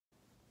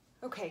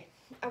Okay,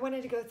 I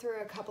wanted to go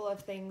through a couple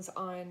of things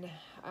on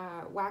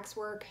wax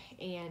work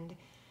and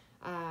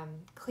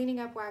cleaning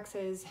up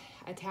waxes,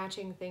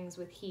 attaching things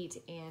with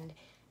heat, and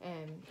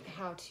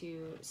how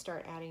to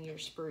start adding your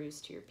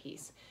sprues to your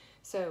piece.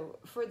 So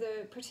for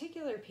the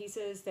particular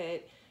pieces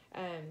that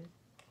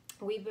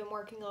we've been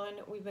working on,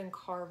 we've been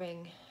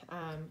carving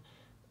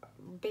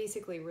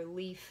basically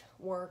relief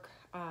work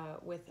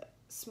with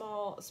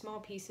small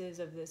pieces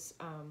of this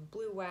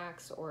blue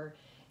wax, or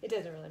it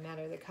doesn't really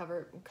matter the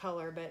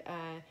color, but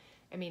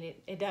I mean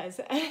it does.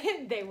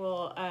 They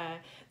will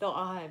they'll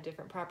all have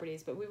different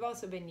properties, but we've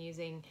also been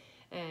using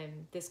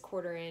this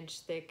 1/4 inch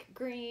thick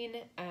green.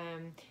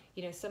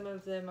 You know, some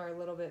of them are a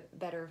little bit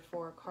better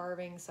for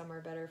carving, some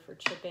are better for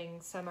chipping,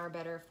 some are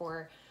better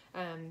for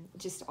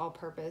just all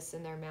purpose,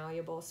 and they're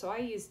malleable. So I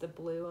use the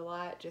blue a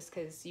lot just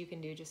because you can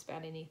do just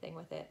about anything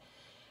with it.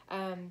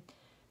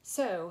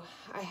 So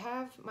I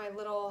have my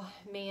little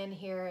man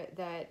here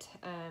that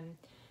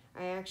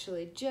I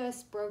actually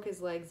just broke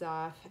his legs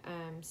off,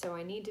 so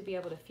I need to be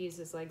able to fuse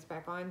his legs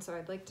back on, so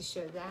I'd like to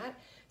show that.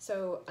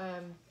 So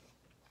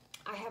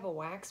I have a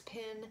wax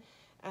pin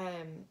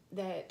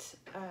that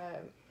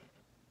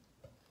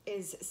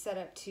is set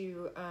up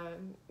to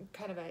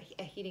kind of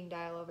a heating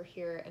dial over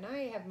here, and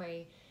I have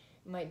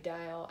my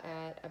dial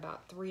at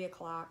about 3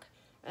 o'clock.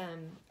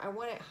 I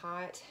want it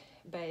hot,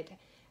 but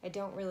I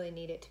don't really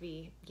need it to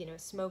be, you know,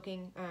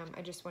 smoking.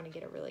 I just want to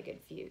get a really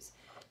good fuse.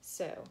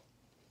 So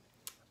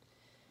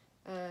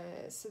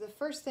the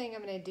first thing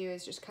I'm going to do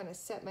is just kind of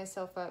set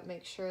myself up,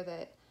 make sure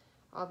that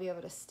I'll be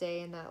able to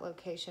stay in that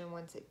location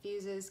once it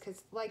fuses,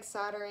 because like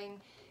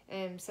soldering,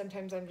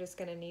 sometimes I'm just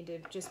going to need to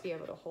just be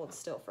able to hold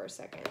still for a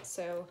second.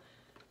 So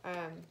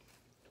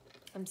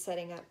I'm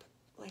setting up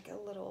like a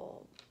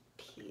little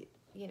piece,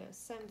 you know,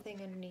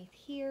 something underneath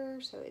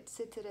here so it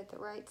sits it at the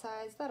right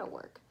size. That'll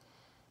work.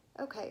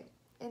 Okay,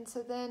 and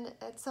so then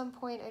at some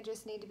point I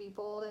just need to be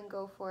bold and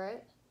go for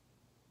it.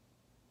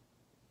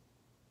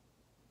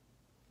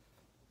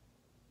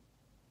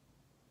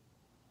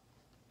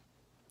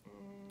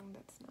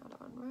 That's not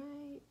on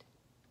right.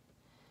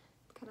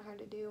 It's kind of hard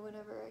to do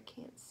whenever I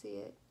can't see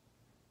it.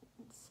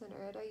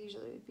 Center it. I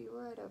usually would be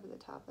right over the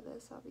top of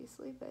this,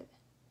 obviously, but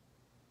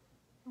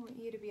I want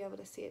you to be able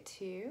to see it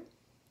too.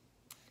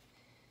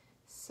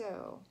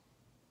 So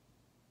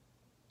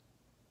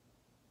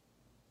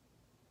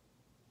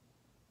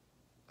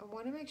I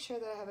want to make sure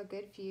that I have a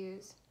good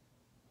fuse.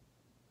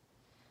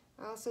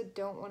 I also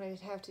don't want to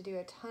have to do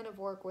a ton of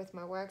work with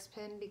my wax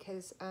pen,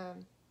 because I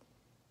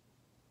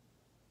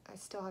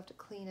still have to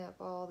clean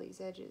up all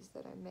these edges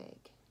that I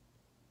make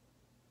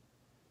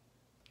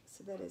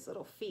so that his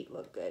little feet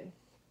look good.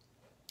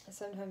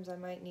 Sometimes I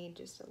might need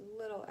just a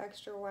little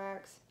extra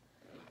wax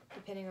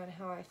depending on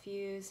how I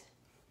fuse.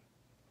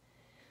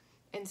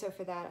 And so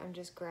for that, I'm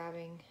just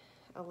grabbing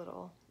a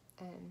little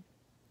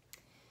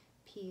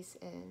piece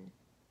and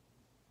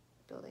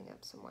building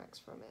up some wax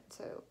from it.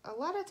 So a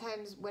lot of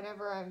times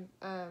whenever I'm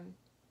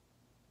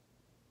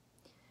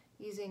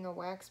using a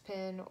wax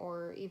pen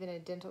or even a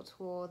dental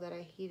tool that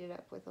I heated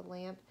up with a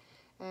lamp,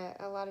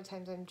 a lot of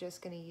times I'm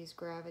just going to use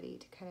gravity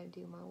to kind of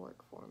do my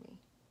work for me.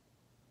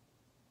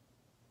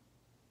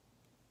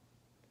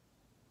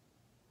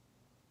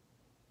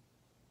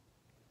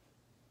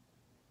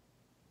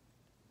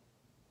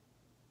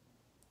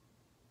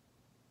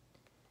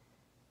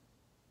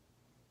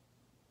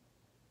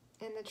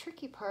 And the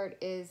tricky part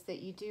is that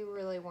you do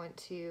really want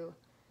to,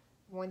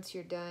 once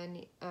you're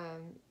done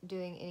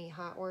doing any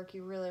hot work,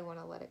 you really want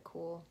to let it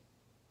cool.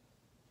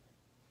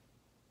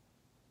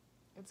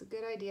 It's a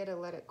good idea to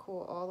let it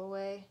cool all the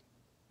way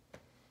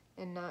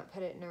and not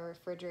put it in a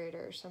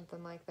refrigerator or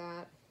something like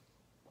that.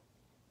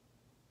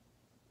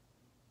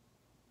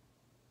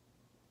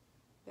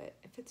 But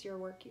if it's your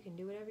work, you can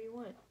do whatever you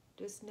want.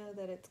 Just know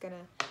that it's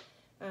gonna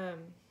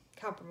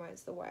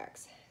compromise the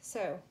wax.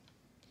 So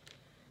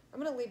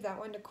I'm gonna leave that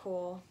one to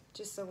cool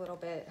just a little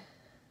bit.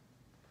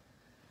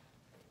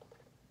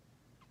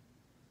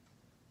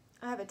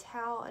 I have a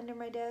towel under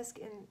my desk,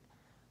 and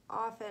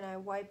often I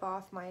wipe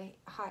off my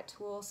hot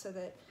tool so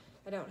that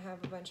I don't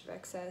have a bunch of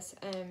excess.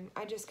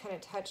 I just kind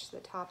of touched the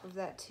top of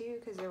that too,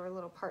 because there were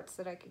little parts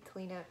that I could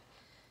clean up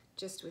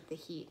just with the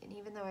heat. And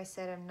even though I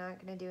said I'm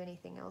not going to do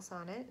anything else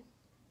on it,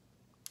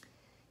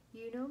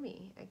 you know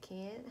me, I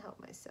can't help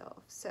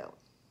myself. So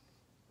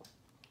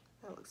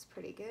that looks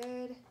pretty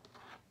good.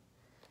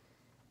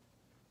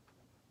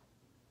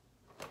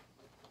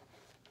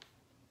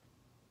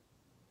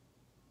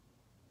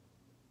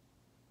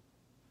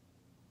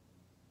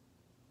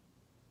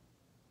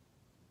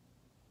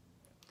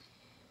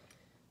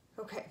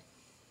 Okay,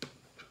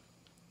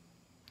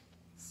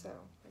 so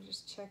I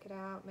just check it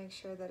out, make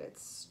sure that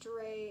it's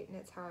straight and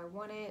it's how I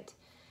want it.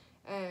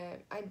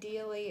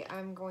 Ideally,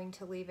 I'm going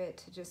to leave it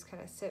to just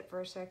kind of sit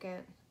for a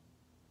second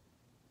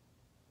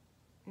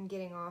and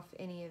getting off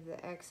any of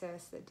the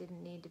excess that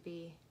didn't need to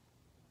be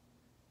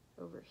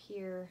over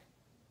here.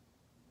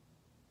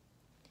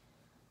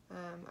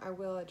 I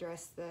will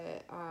address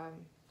the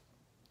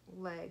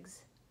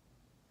legs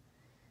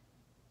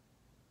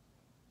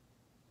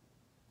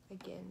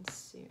again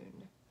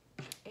soon.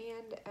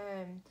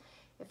 And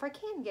if I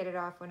can get it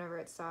off whenever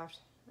it's soft,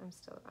 I'm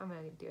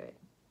gonna do it.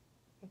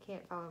 I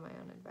can't follow my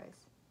own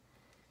advice.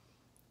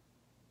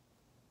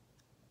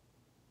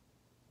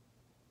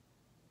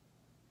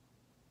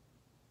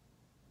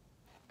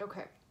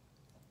 Okay,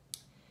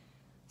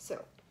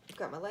 so I've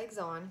got my legs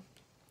on,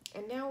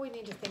 and now we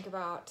need to think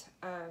about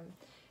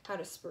how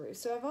to sprue.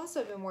 So I've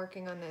also been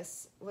working on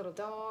this little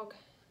dog.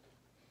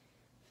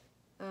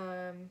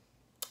 I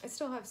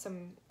still have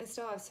some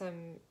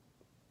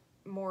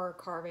more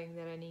carving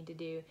that I need to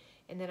do,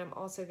 and then I'm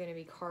also going to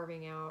be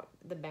carving out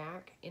the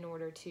back in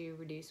order to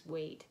reduce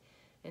weight,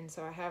 and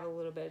so I have a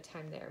little bit of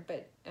time there.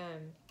 But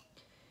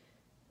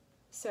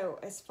so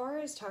as far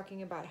as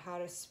talking about how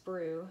to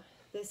sprue,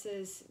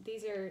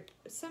 these are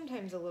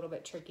sometimes a little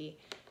bit tricky.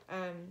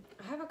 I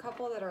have a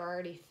couple that are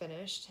already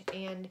finished,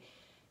 and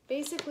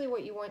basically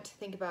what you want to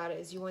think about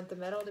is you want the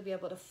metal to be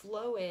able to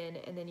flow in,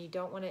 and then you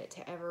don't want it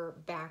to ever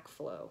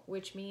backflow,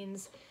 which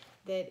means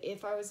that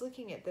if I was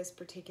looking at this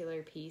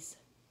particular piece,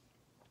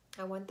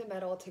 I want the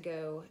metal to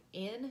go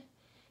in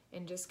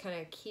and just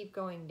kind of keep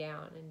going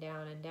down and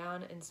down and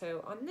down. And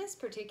so on this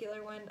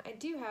particular one, I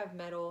do have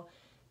metal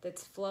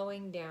that's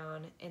flowing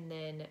down, and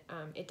then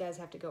it does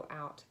have to go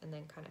out and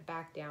then kind of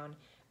back down,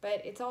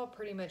 but it's all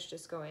pretty much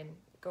just going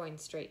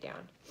straight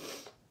down.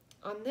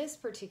 On this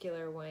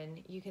particular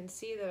one, you can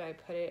see that I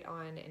put it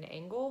on an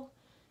angle,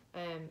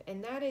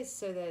 and that is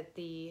so that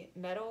the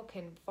metal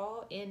can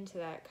fall into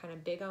that kind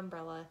of big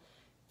umbrella,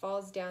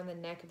 falls down the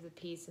neck of the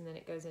piece, and then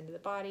it goes into the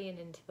body and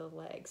into the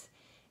legs.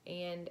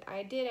 And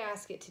I did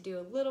ask it to do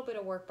a little bit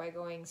of work by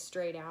going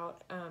straight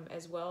out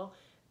as well,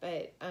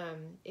 but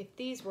if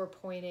these were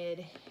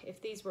pointed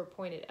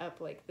up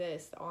like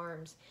this, the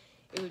arms,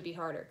 it would be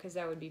harder because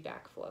that would be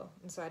backflow,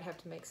 and so I'd have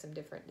to make some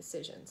different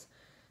decisions.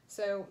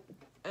 So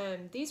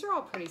these are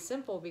all pretty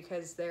simple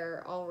because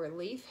they're all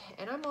relief,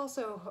 and I'm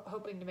also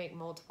hoping to make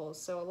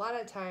multiples. So a lot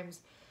of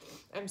times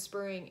I'm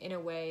spruing in a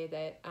way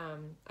that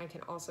I can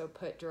also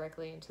put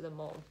directly into the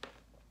mold.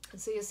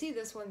 So you'll see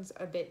this one's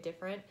a bit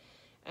different.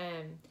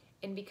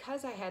 And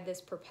because I had this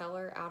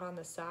propeller out on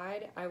the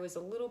side, I was a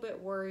little bit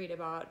worried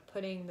about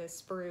putting the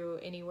sprue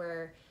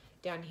anywhere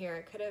down here.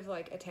 I could have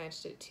like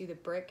attached it to the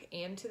brick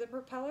and to the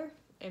propeller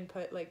and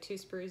put like 2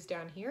 sprues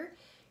down here,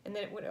 and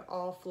then it would have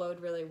all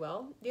flowed really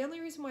well. The only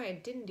reason why I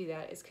didn't do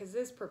that is because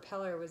this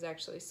propeller was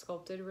actually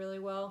sculpted really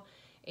well,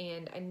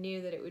 and I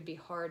knew that it would be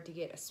hard to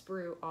get a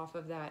sprue off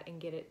of that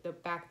and get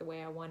it back the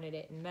way I wanted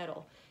it in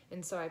metal.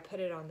 And so I put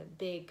it on the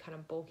big kind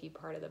of bulky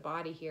part of the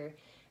body here,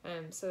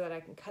 so that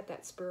I can cut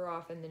that sprue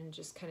off and then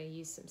just kind of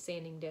use some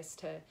sanding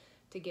discs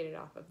to get it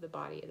off of the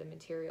body of the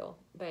material.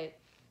 But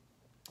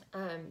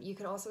you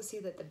can also see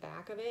that the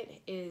back of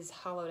it is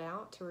hollowed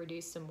out to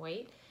reduce some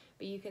weight.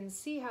 But you can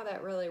see how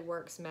that really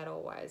works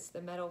metal-wise.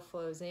 The metal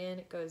flows in,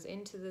 it goes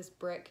into this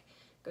brick,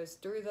 goes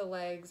through the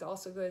legs,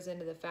 also goes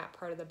into the fat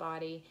part of the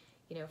body,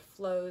 you know,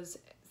 flows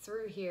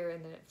through here,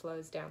 and then it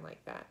flows down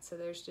like that. So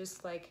there's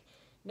just like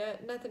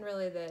nothing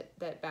really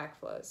that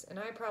backflows. And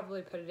I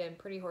probably put it in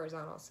pretty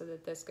horizontal so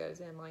that this goes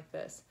in like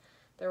this.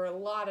 There were a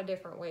lot of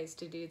different ways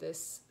to do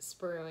this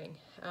spruing.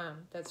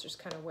 That's just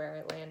kind of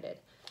where I landed.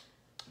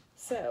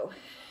 So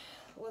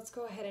let's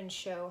go ahead and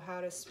show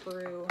how to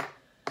sprue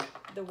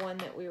the one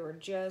that we were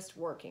just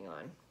working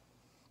on.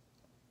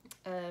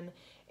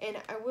 And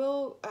I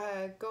will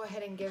go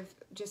ahead and give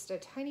just a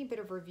tiny bit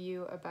of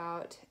review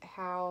about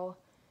how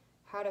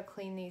to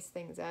clean these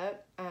things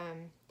up.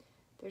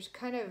 There's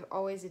kind of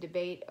always a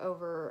debate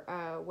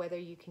over whether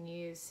you can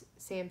use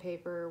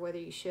sandpaper, whether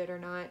you should or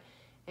not.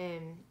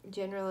 And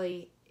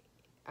generally,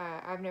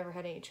 I've never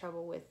had any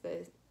trouble with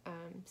the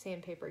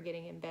sandpaper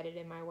getting embedded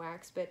in my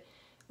wax, but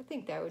I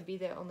think that would be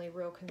the only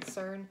real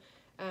concern.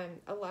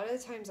 A lot of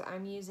the times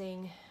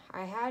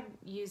I had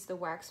used the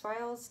wax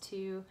files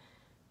to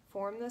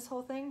form this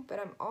whole thing, but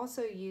I'm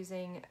also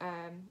using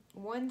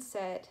one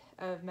set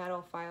of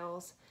metal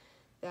files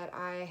that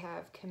I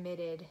have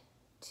committed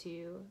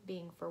to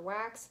being for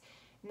wax,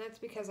 and that's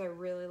because I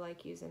really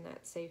like using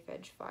that safe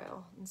edge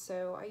file. And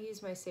so I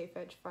use my safe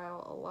edge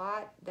file a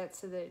lot. That's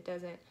so that it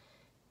doesn't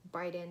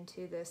bite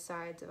into the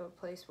sides of a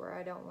place where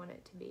I don't want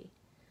it to be.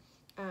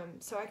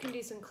 So I can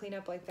do some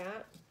cleanup like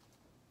that.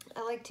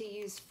 I like to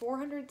use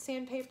 400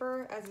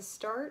 sandpaper as a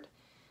start,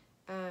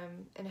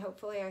 and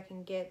hopefully I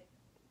can get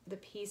the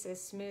piece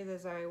as smooth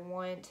as I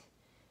want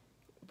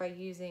by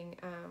using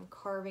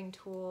carving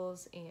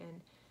tools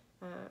and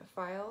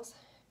files.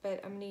 But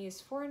I'm going to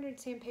use 400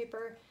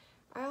 sandpaper.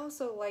 I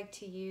also like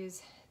to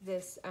use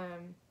this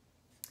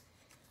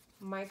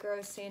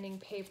micro sanding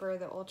paper,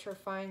 the ultra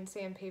fine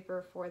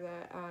sandpaper for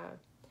that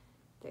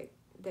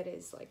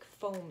is like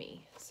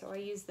foamy. So I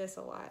use this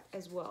a lot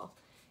as well.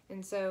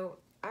 And so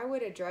I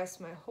would address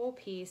my whole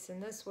piece,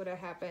 and this would have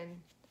happened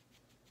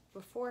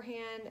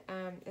beforehand,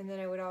 and then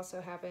it would also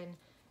happen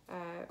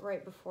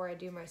right before I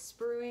do my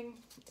spruing,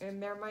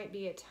 and there might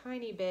be a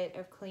tiny bit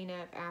of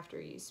cleanup after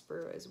you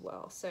sprue as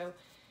well. So,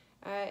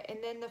 and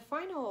then the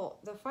final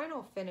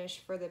finish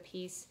for the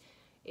piece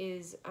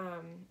is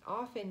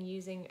often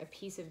using a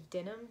piece of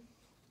denim,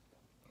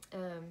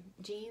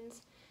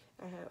 jeans,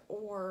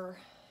 or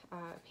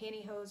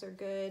pantyhose are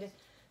good.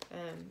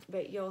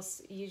 But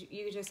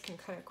you just can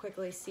kind of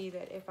quickly see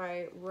that if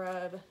I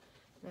rub,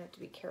 I have to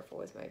be careful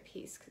with my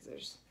piece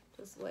because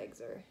those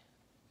legs are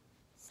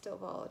still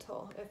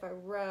volatile. If I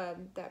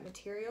rub that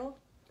material,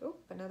 oh,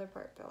 another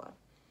part fell off.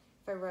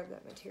 If I rub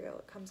that material,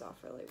 it comes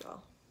off really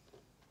well.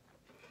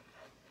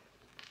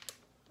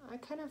 I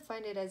kind of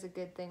find it as a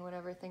good thing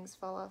whenever things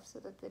fall off so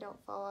that they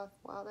don't fall off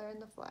while they're in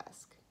the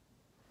flask.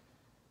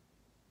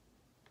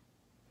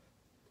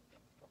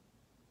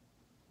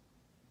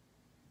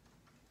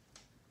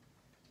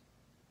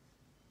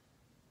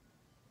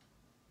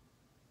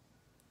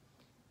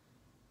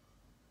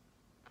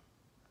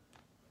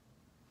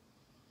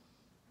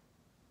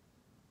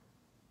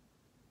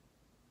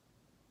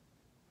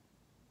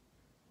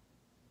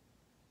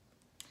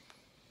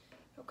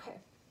 Okay,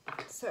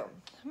 so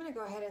I'm going to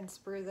go ahead and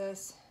sprue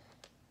this.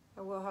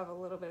 I will have a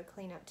little bit of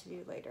cleanup to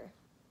do later.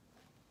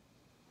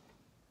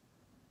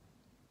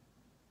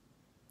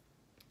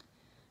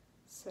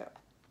 So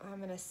I'm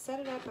going to set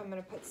it up. I'm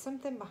going to put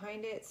something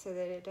behind it so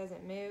that it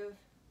doesn't move.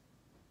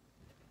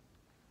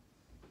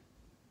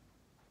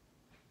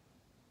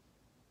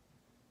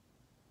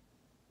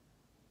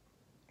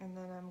 And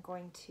then I'm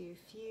going to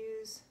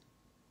fuse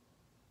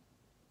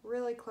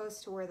really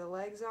close to where the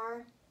legs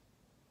are.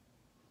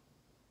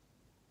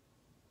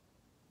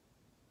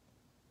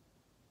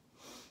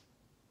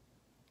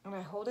 And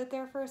I hold it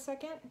there for a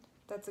second.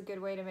 That's a good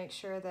way to make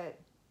sure that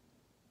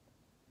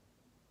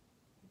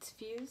it's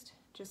fused,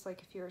 just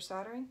like if you were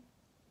soldering.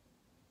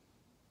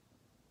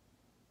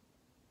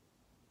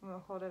 I'm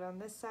going to hold it on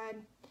this side,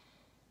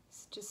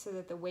 just so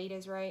that the weight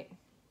is right.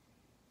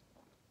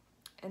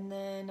 And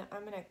then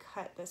I'm going to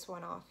cut this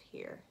one off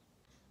here.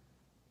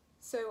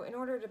 So in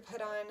order to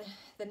put on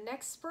the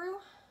next sprue,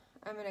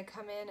 I'm going to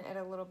come in at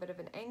a little bit of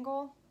an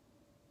angle.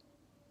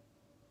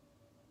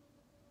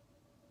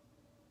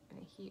 I'm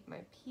going to heat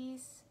my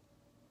piece.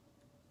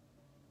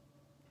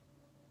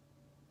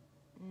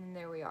 And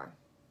there we are.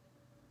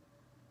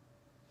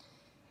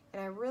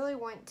 And I really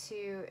want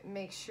to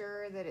make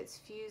sure that it's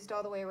fused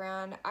all the way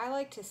around. I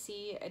like to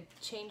see a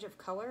change of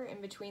color in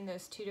between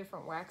those two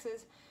different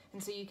waxes.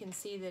 And so you can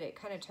see that it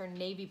kind of turned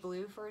navy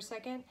blue for a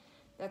second.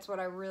 That's what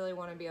I really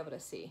want to be able to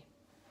see.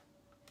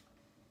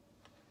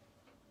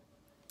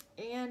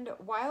 And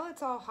while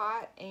it's all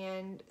hot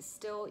and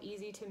still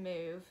easy to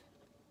move,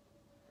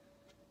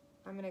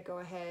 I'm going to go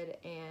ahead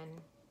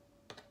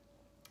and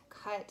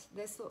cut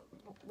this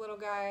little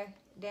guy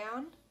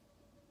down.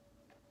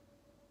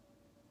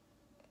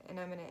 And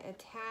I'm going to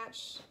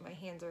attach, my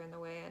hands are in the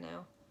way, I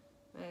know.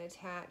 I'm going to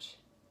attach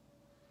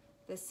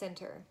the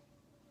center.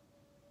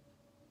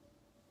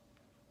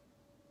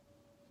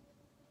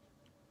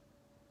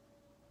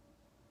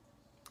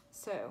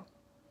 So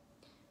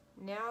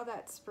now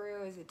that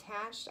sprue is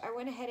attached, I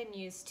went ahead and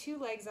used 2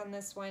 legs on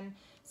this one,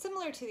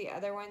 similar to the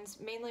other ones,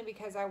 mainly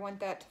because I want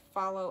that to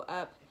follow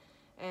up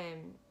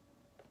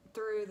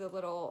through the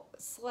little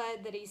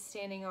sled that he's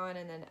standing on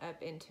and then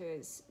up into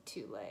his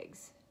 2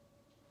 legs.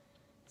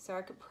 So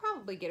I could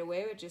probably get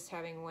away with just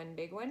having one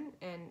big one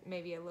and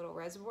maybe a little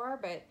reservoir,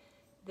 but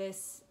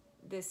this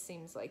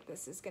seems like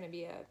this is going to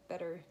be a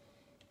better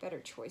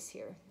choice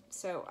here.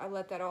 So I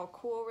let that all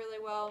cool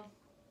really well.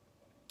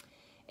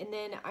 And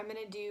then I'm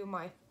going to do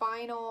my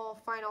final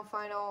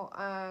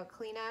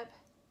cleanup.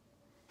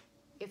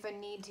 If I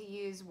need to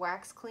use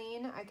wax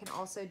clean, I can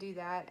also do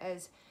that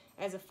as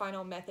a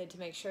final method to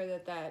make sure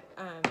that that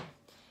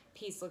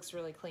piece looks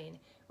really clean.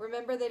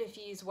 Remember that if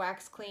you use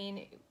wax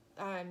clean,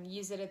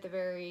 use it at the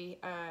very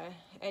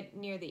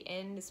near the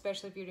end,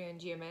 especially if you're doing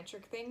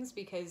geometric things,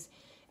 because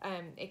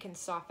it can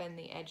soften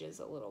the edges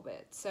a little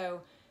bit.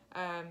 So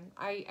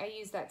I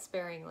use that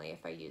sparingly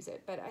if I use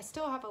it, but I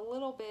still have a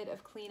little bit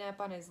of cleanup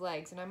on his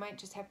legs, and I might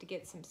just have to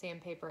get some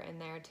sandpaper in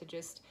there to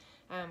just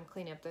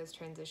clean up those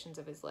transitions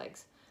of his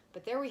legs.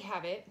 But there we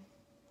have it.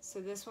 So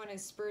this one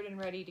is sprued and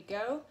ready to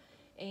go,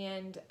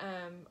 and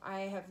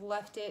I have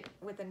left it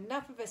with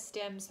enough of a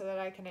stem so that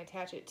I can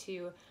attach it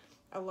to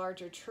a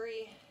larger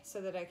tree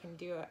so that I can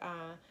do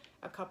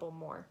a couple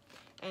more.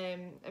 I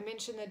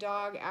mentioned the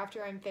dog.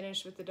 After I'm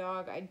finished with the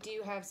dog, I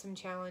do have some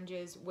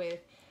challenges with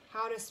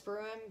how to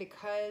sprue him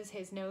because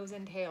his nose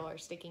and tail are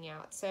sticking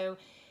out. So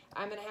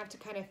I'm gonna have to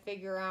kind of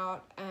figure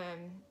out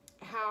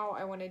how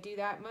I want to do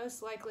that.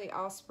 Most likely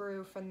I'll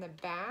sprue from the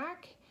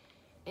back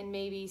and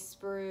maybe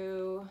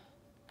sprue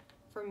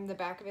from the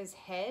back of his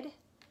head,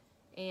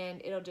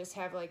 and it'll just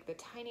have like the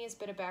tiniest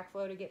bit of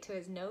backflow to get to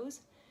his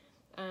nose.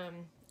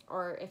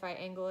 Or if I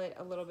angle it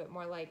a little bit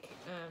more like,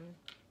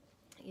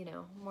 you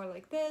know, more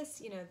like this,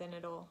 you know, then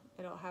it'll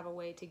have a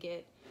way to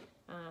get,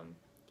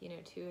 you know,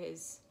 to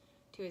his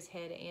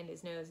head and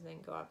his nose, and then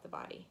go up the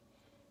body.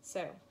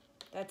 So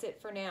that's it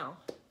for now.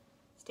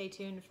 Stay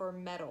tuned for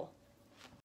metal.